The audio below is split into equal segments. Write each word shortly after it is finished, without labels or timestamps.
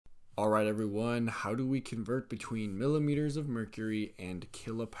Alright everyone, how do we convert between millimeters of mercury and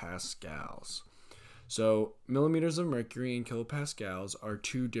kilopascals? So millimeters of mercury and kilopascals are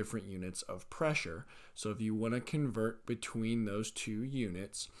two different units of pressure. So if you want to convert between those two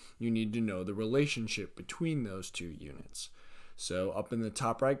units, you need to know the relationship between those two units. So up in the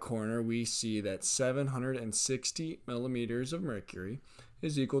top right corner, we see that 760 millimeters of mercury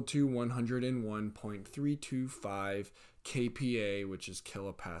is equal to 101.325 kPa, which is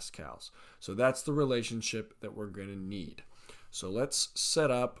kilopascals. So that's the relationship that we're going to need. So let's set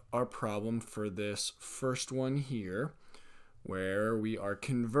up our problem for this first one here, where we are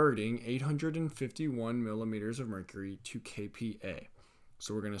converting 851 millimeters of mercury to kPa.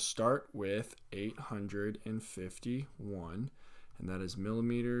 So we're going to start with 851, and that is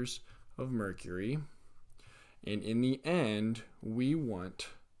millimeters of mercury. And in the end, we want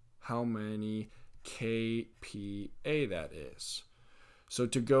how many kPa that is. So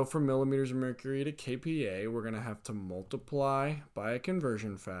to go from millimeters of mercury to kPa, we're going to have to multiply by a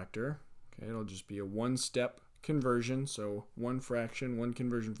conversion factor. Okay, it'll just be a one-step conversion, so one fraction, one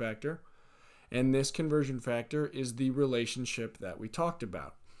conversion factor. And this conversion factor is the relationship that we talked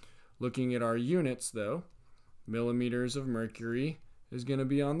about. Looking at our units, though, millimeters of mercury is going to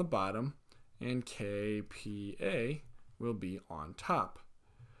be on the bottom, and kPa will be on top.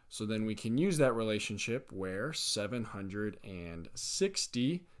 So then we can use that relationship where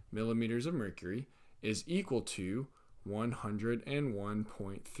 760 millimeters of mercury is equal to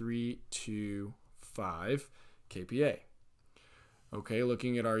 101.325 kPa. Okay,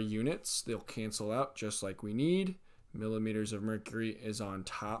 looking at our units, they'll cancel out just like we need. Millimeters of mercury is on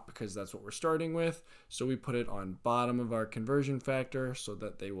top because that's what we're starting with. So we put it on bottom of our conversion factor so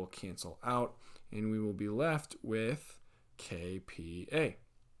that they will cancel out, and we will be left with kPa.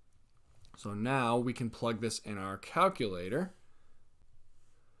 So now we can plug this in our calculator.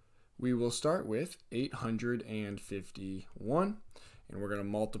 We will start with 851, and we're going to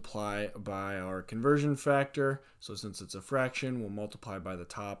multiply by our conversion factor. So since it's a fraction, we'll multiply by the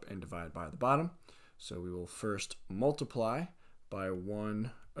top and divide by the bottom. So we will first multiply by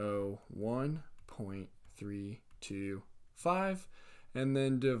 101.325 and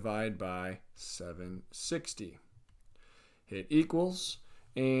then divide by 760. Hit equals,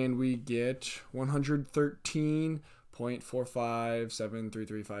 and we get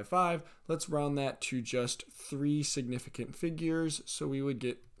 113.45733355. Let's round that to just three significant figures, so we would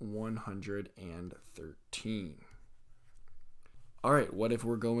get 113. All right, what if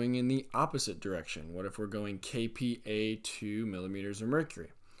we're going in the opposite direction? What if we're going kPa to millimeters of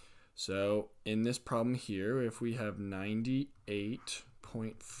mercury? So in this problem here, if we have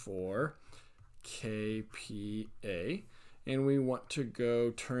 98.4 kPa, and we want to go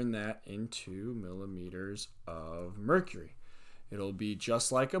turn that into millimeters of mercury, it'll be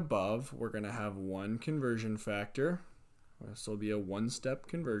just like above. We're going to have one conversion factor. This will be a one-step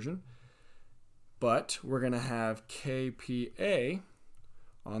conversion. But we're going to have kPa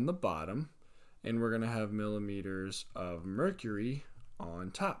on the bottom, and we're going to have millimeters of mercury on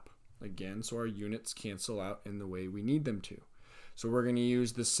top. Again, so our units cancel out in the way we need them to. So we're going to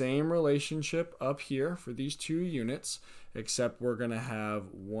use the same relationship up here for these two units, except we're going to have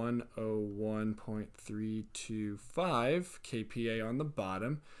 101.325 kPa on the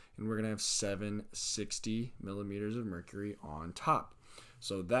bottom, and we're going to have 760 millimeters of mercury on top.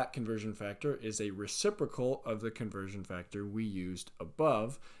 So that conversion factor is a reciprocal of the conversion factor we used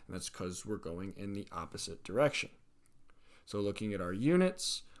above, and that's because we're going in the opposite direction. So looking at our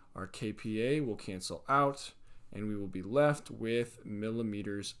units, our kPa will cancel out, and we will be left with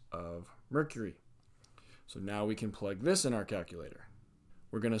millimeters of mercury. So now we can plug this in our calculator.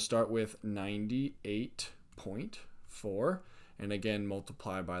 We're going to start with 98.4, and again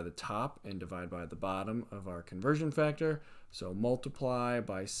multiply by the top and divide by the bottom of our conversion factor. So multiply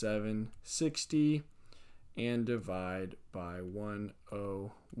by 760 and divide by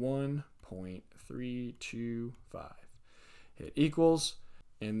 101.325. Hit equals,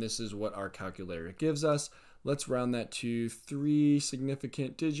 and this is what our calculator gives us. Let's round that to three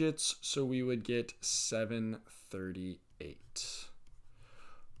significant digits, so we would get 738.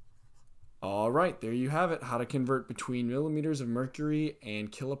 All right, there you have it, how to convert between millimeters of mercury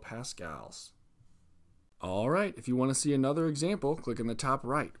and kilopascals. All right, if you want to see another example, click in the top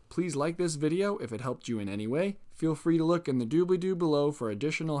right. Please like this video if it helped you in any way. Feel free to look in the doobly-doo below for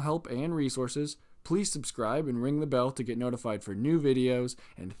additional help and resources. Please subscribe and ring the bell to get notified for new videos.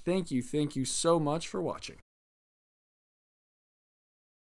 And thank you so much for watching.